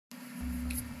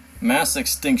Mass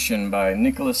Extinction by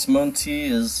Nicolas Monti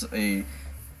is a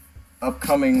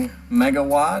upcoming Mega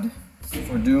WAD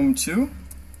for Doom 2.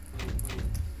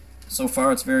 So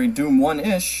far it's very Doom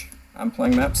 1-ish. I'm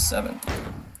playing map 7.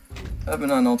 I've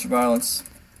been on Ultraviolence.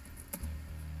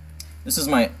 This is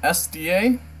my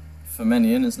SDA.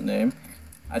 Famennian is the name.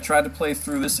 I tried to play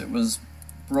through this. It was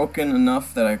broken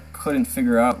enough that I couldn't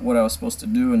figure out what I was supposed to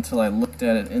do until I looked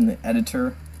at it in the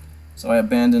editor. So I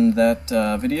abandoned that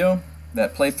video,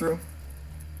 that playthrough.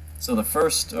 So the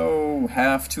first,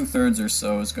 half, 2/3 or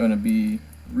so is going to be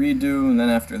redo, and then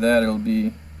after that it'll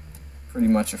be pretty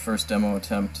much a first demo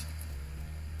attempt.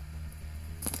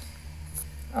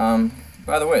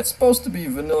 By the way, it's supposed to be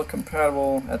vanilla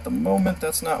compatible. At the moment,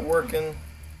 that's not working.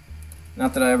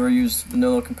 Not that I ever use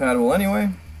vanilla compatible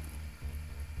anyway,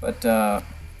 but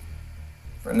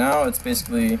for now it's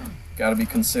basically got to be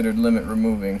considered limit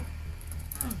removing.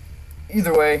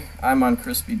 Either way, I'm on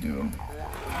Crispy Doom.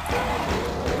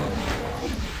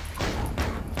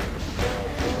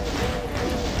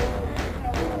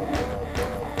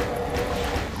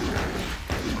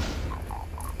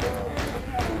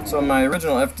 So in my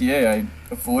original FDA, I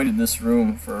avoided this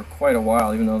room for quite a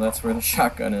while, even though that's where the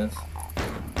shotgun is.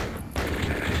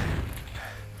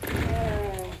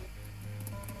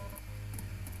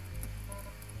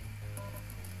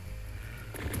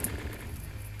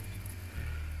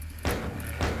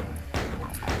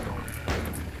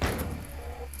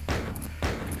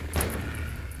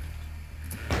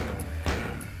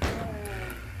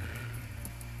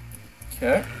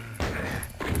 Okay.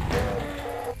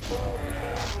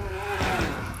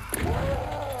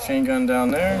 Chain gun down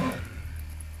there.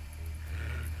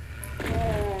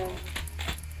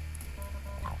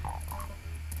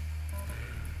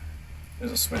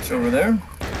 There's a switch over there.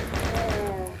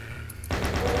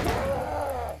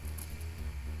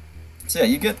 So yeah,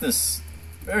 you get this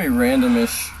very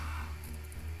randomish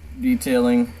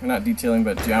detailing, or not detailing,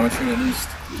 but geometry at least,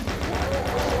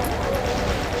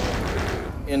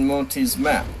 in Monti's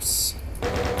maps.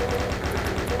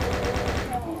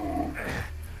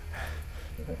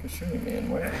 What is shooting me in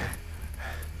where?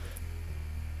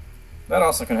 That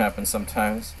also can happen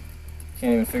sometimes.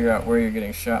 Can't even figure out where you're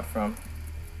getting shot from.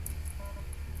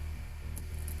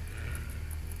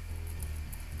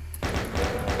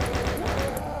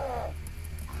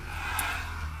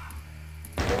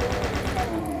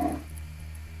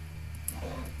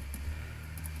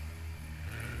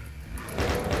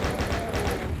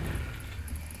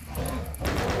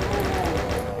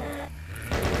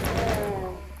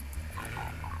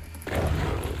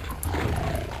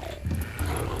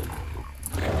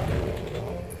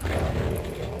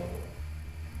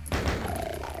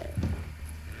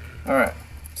 Alright,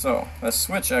 so that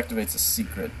switch activates a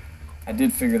secret. I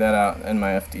did figure that out in my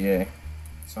FDA.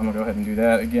 So I'm going to go ahead and do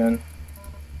that again.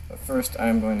 But first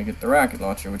I'm going to get the rocket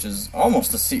launcher, which is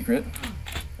almost a secret.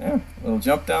 Yeah, a little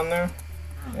jump down there.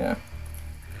 Yeah.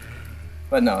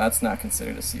 But no, that's not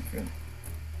considered a secret.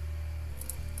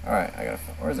 Alright,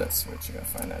 where's that switch? I gotta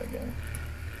find that again.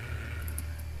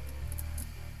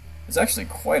 It's actually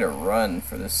quite a run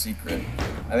for this secret.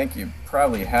 I think you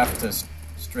probably have to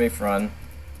strafe run.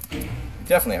 You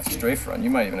definitely have to strafe run. You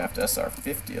might even have to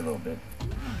SR50 a little bit.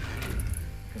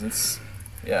 Because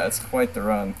it's quite the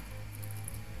run.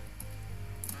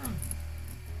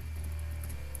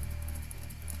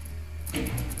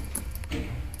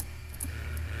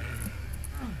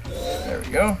 There we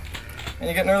go. And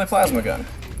you get an early plasma gun.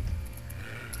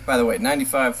 By the way,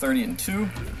 95, 30, and 2.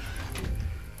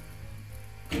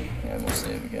 And we'll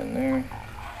save again there.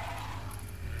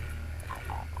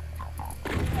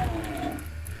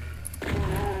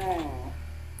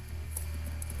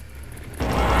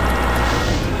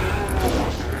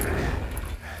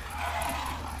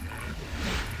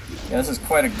 Yeah, this is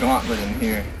quite a gauntlet in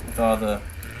here, with all the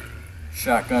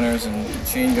shotgunners and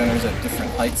chain gunners at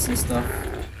different heights and stuff.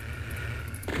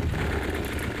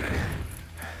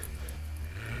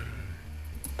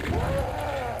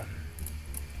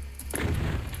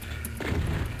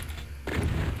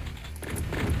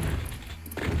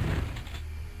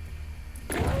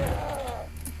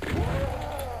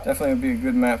 Definitely would be a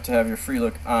good map to have your free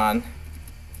look on.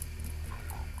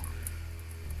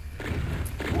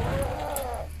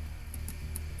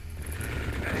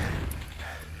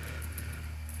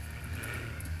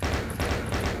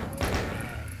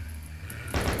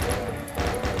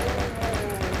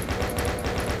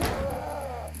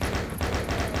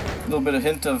 A little bit of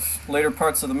hint of later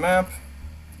parts of the map,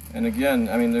 and again,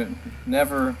 I mean, they're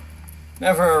never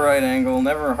a right angle,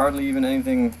 never hardly even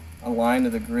anything aligned to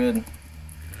the grid.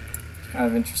 Kind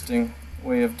of interesting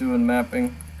way of doing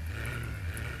mapping.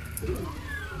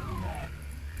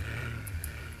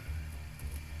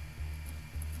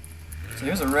 So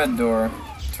here's a red door.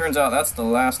 Turns out that's the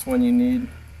last one you need.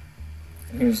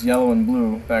 And here's yellow and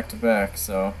blue back to back.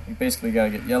 So you basically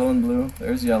gotta get yellow and blue.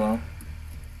 There's yellow.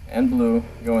 And blue.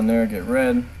 Go in there, get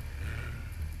red.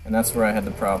 And that's where I had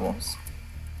the problems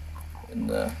in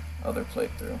the other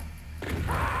playthrough.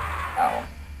 Ow.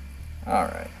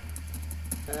 Alright.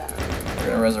 We're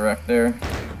gonna resurrect there.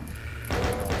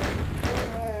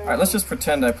 Alright, let's just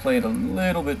pretend I played a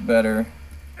little bit better.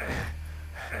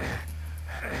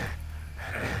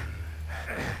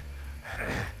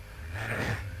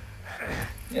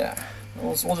 Yeah,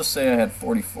 we'll just say I had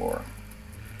 44.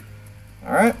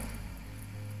 Alright.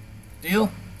 Deal?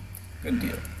 Good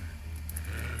deal.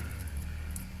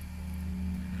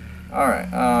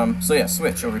 Alright, so yeah,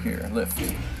 switch over here, lift.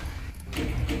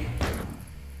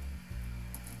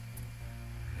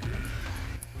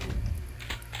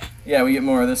 Yeah, we get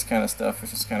more of this kind of stuff,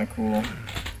 which is kind of cool.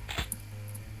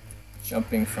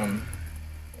 Jumping from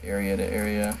area to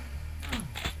area.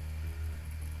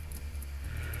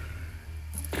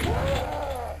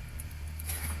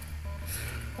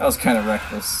 That was kind of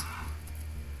reckless.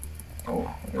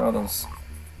 Oh, look at all those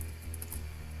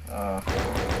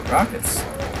rockets.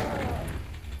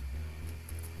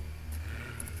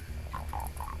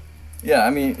 Yeah, I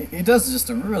mean, he does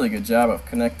just a really good job of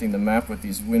connecting the map with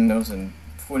these windows and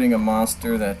putting a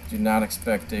monster that you're not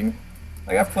expecting.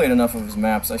 Like, I've played enough of his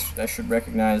maps, I should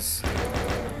recognize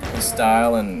his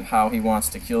style and how he wants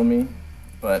to kill me,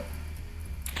 but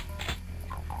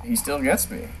he still gets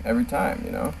me every time,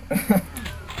 you know?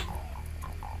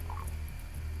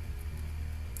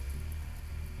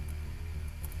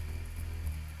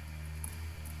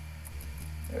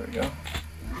 There we go.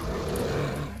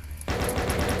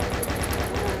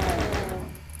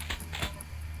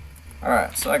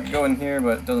 Alright, so I could go in here,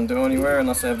 but it doesn't go anywhere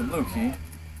unless I have the blue key.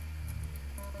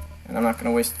 And I'm not going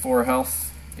to waste 4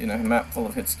 health in a map full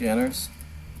of hit scanners.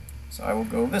 So I will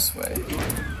go this way.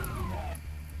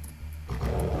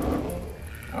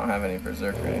 I don't have any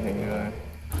berserk or anything, do I?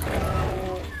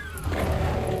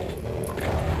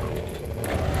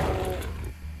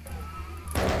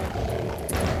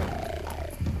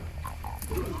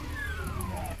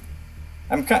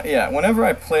 Yeah, whenever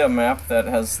I play a map that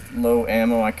has low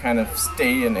ammo, I kind of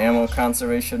stay in ammo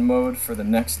conservation mode for the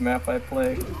next map I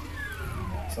play.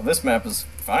 So this map is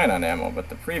fine on ammo, but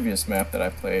the previous map that I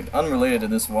played, unrelated to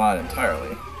this WOD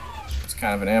entirely, was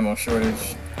kind of an ammo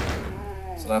shortage.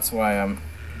 So that's why I'm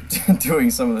doing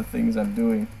some of the things I'm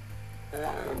doing.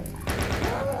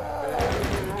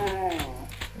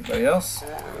 Anybody else?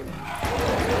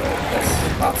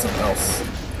 Yes, lots of else.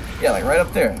 Yeah, like right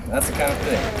up there. That's the kind of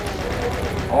thing.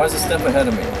 Always a step ahead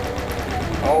of me.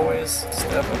 Always a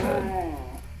step ahead.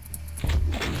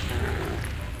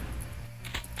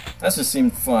 That just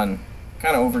seemed fun.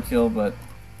 Kind of overkill, but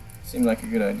seemed like a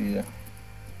good idea.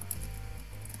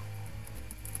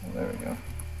 Oh, there we go.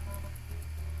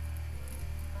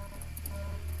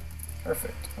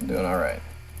 Perfect. I'm doing alright.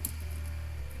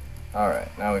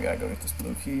 Alright, now we gotta go get this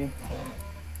blue key.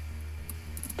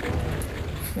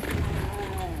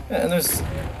 Yeah, and there's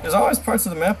always parts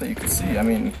of the map that you can see. I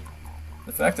mean,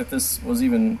 the fact that this is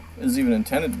even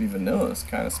intended to be vanilla is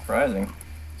kind of surprising.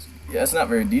 Yeah, it's not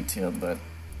very detailed, but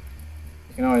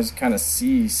you can always kind of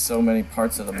see so many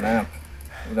parts of the map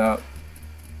without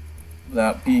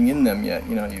being in them yet.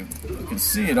 You know, you can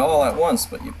see it all at once,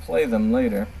 but you play them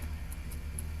later.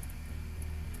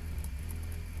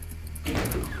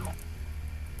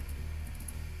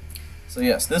 So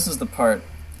yes, this is the part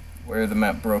where the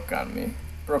map broke on me.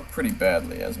 Broke pretty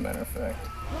badly, as a matter of fact.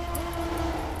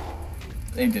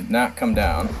 They did not come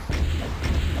down.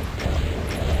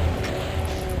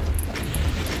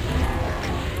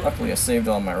 Luckily I saved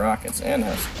all my rockets and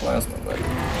have some plasma, but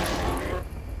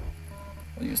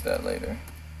I'll use that later.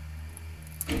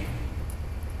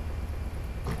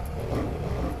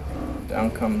 Down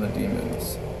come the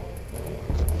demons.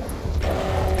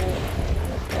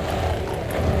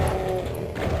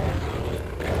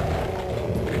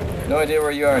 No idea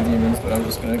where you are, demons, but I'm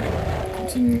just gonna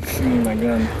continue shooting my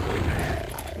gun.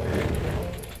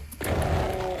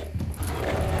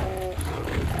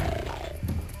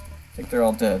 I think they're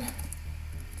all dead.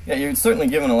 Yeah, you're certainly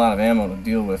given a lot of ammo to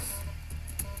deal with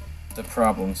the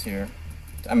problems here.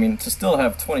 I mean, to still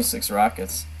have 26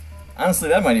 rockets, honestly,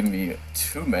 that might even be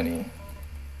too many.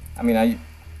 I mean,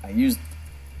 I used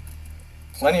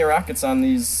plenty of rockets on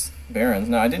these barons.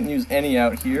 Now, I didn't use any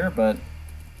out here, but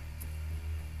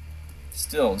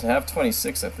still, to have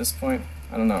 26 at this point,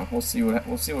 I don't know. We'll see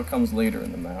what comes later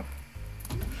in the map.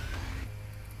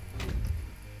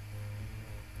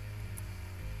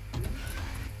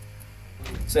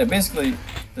 So yeah, basically,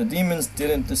 the demons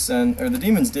didn't descend, or the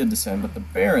demons did descend, but the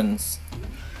barons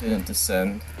didn't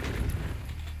descend.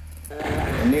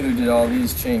 And neither did all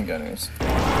these chain gunners.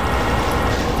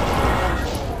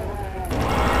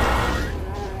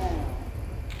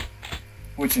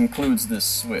 Which includes this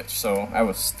switch. So I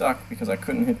was stuck because I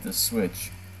couldn't hit this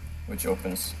switch, which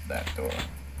opens that door.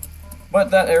 But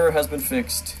that error has been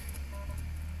fixed.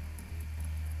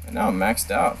 And now I'm maxed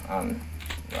out on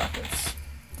rockets.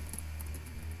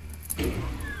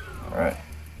 Alright.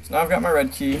 So now I've got my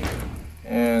red key,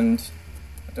 and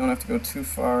I don't have to go too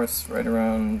far. It's right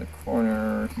around the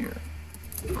corner here.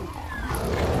 You're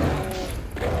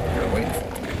waiting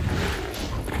for me.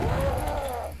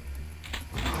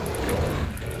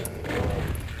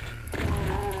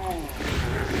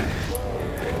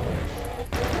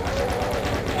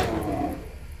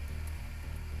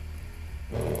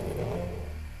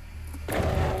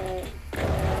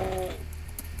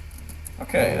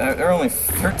 Okay, there are only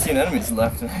 13 enemies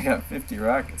left, and I got 50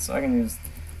 rockets, so I can use,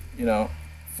 you know,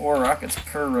 4 rockets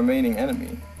per remaining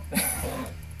enemy,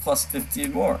 plus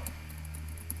 15 more.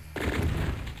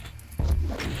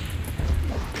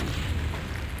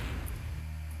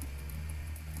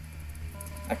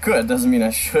 I could, doesn't mean I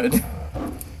should.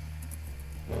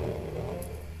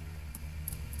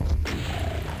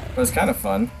 But it's kind of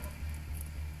fun.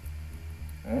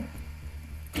 Alright.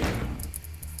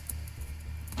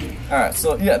 Alright,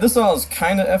 so yeah, this all is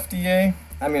kind of FDA.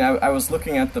 I mean, I was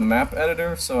looking at the map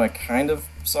editor, so I kind of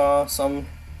saw to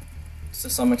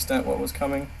some extent what was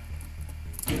coming.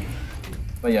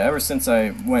 But yeah, ever since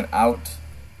I went out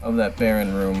of that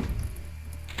Baron room,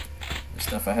 there's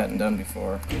stuff I hadn't done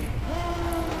before.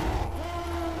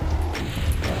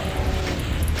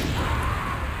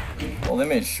 Well, they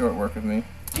made short work of me.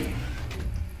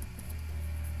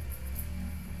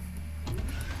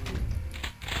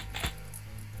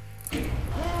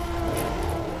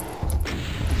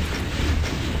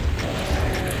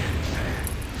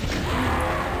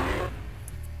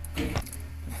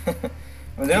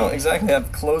 I mean, they don't exactly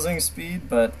have closing speed,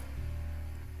 but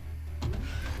you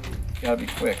gotta be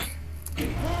quick.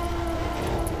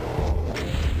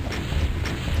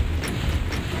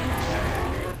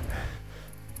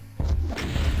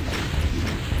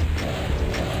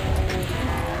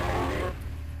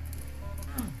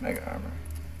 Mega armor.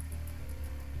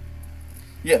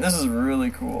 Yeah, this is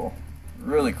really cool.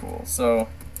 Really cool. So,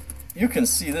 you can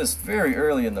see this very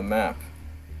early in the map.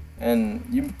 And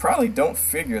you probably don't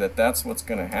figure that that's what's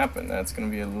going to happen. That's going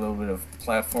to be a little bit of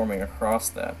platforming across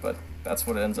that, but that's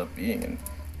what it ends up being. And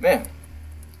man,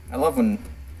 I love when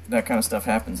that kind of stuff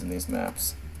happens in these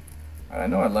maps. Alright, I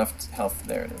know I left health.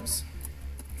 There it is.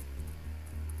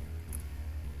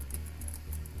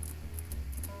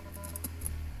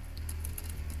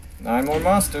 Nine more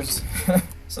monsters.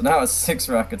 So now it's 6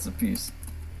 rockets apiece.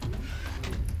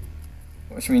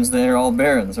 Which means they're all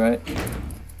barons, right?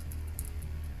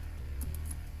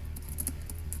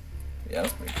 Yeah,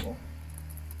 that's pretty cool.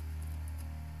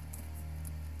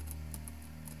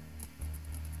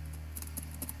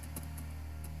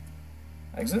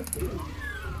 Exit?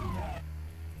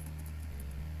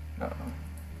 Uh-oh.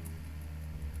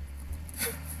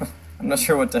 I'm not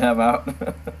sure what to have out.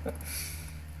 Okay.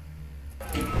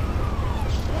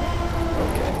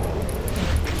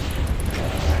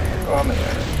 Oh, I'm in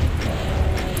there.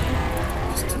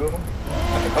 Just 2 of them?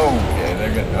 Oh, okay,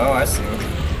 they're good. Oh, I see.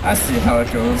 I see how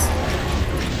it goes.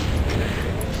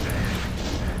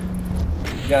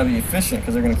 You gotta be efficient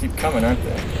because they're gonna keep coming, aren't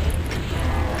they?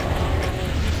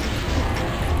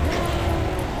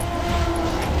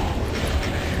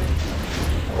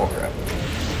 Oh crap.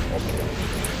 Okay.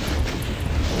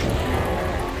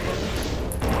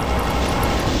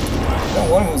 No,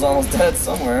 one of them's almost dead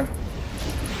somewhere.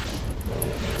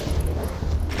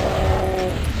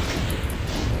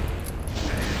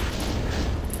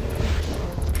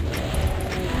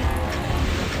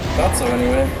 Thought so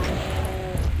anyway.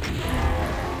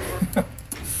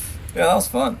 Yeah, that was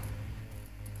fun.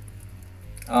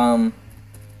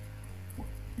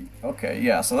 Okay,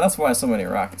 yeah, so that's why so many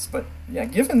rockets. But yeah,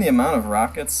 given the amount of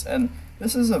rockets, and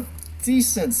this is a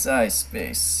decent sized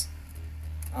space,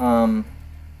 I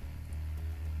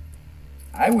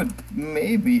would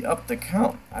maybe up the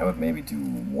count. I would maybe do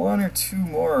 1 or 2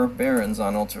 more barons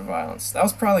on ultraviolence. That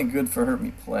was probably good for Hurt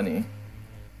Me Plenty,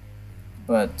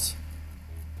 but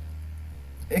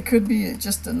it could be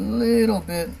just a little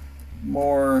bit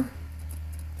more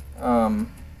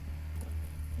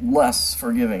less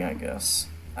forgiving, I guess.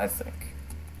 I think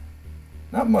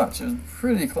not much. It was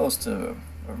pretty close to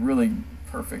a really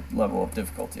perfect level of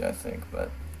difficulty, I think,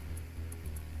 but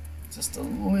just a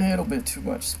little bit too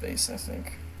much space, I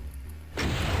think.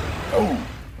 Oh,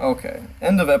 Okay,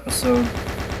 end of episode.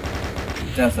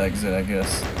 Death exit, I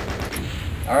guess.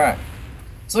 Alright.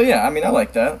 So yeah, I mean, I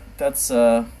like that. That's,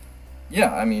 yeah,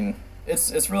 I mean,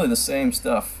 it's really the same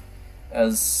stuff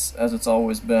as it's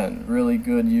always been. Really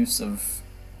good use of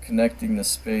connecting the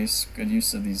space, good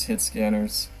use of these hit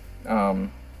scanners. A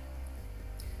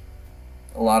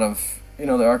lot of, you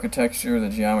know, the architecture, the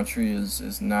geometry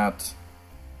is not,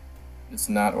 it's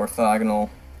not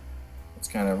orthogonal. It's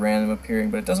kind of random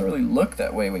appearing, but it doesn't really look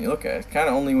that way when you look at it. It's kind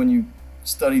of only when you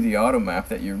study the auto map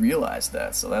that you realize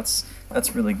that. So that's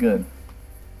really good.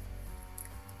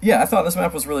 Yeah, I thought this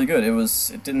map was really good.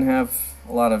 It didn't have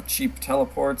a lot of cheap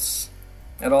teleports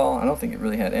at all. I don't think it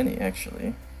really had any,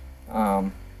 actually.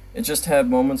 It just had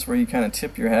moments where you kind of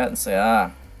tip your hat and say,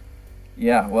 ah,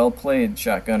 yeah, well played,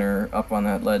 shotgunner up on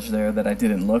that ledge there that I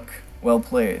didn't look. Well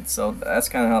played. So that's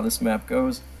kind of how this map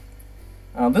goes.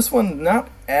 This one, not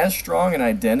as strong an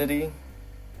identity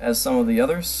as some of the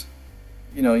others.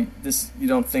 You know, you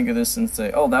don't think of this and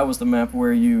say, oh, that was the map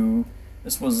where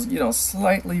this was, you know,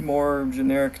 slightly more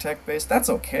generic tech-based. That's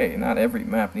okay. Not every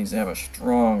map needs to have a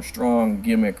strong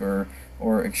gimmick or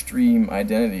extreme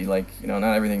identity. Like, you know,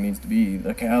 not everything needs to be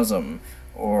the chasm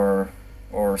or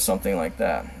something like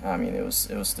that. I mean, it was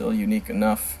still unique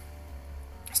enough.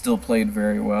 Still played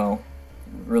very well.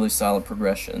 Really solid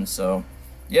progression. So,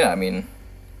 yeah, I mean,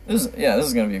 this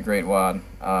is going to be a great WOD.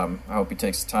 I hope he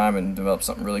takes time and develops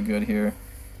something really good here.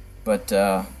 But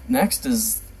next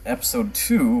is episode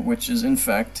 2, which is in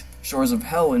fact Shores of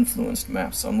Hell influenced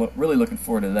maps. So I'm really looking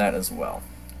forward to that as well.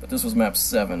 But this was map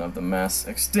 7 of the mass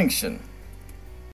extinction.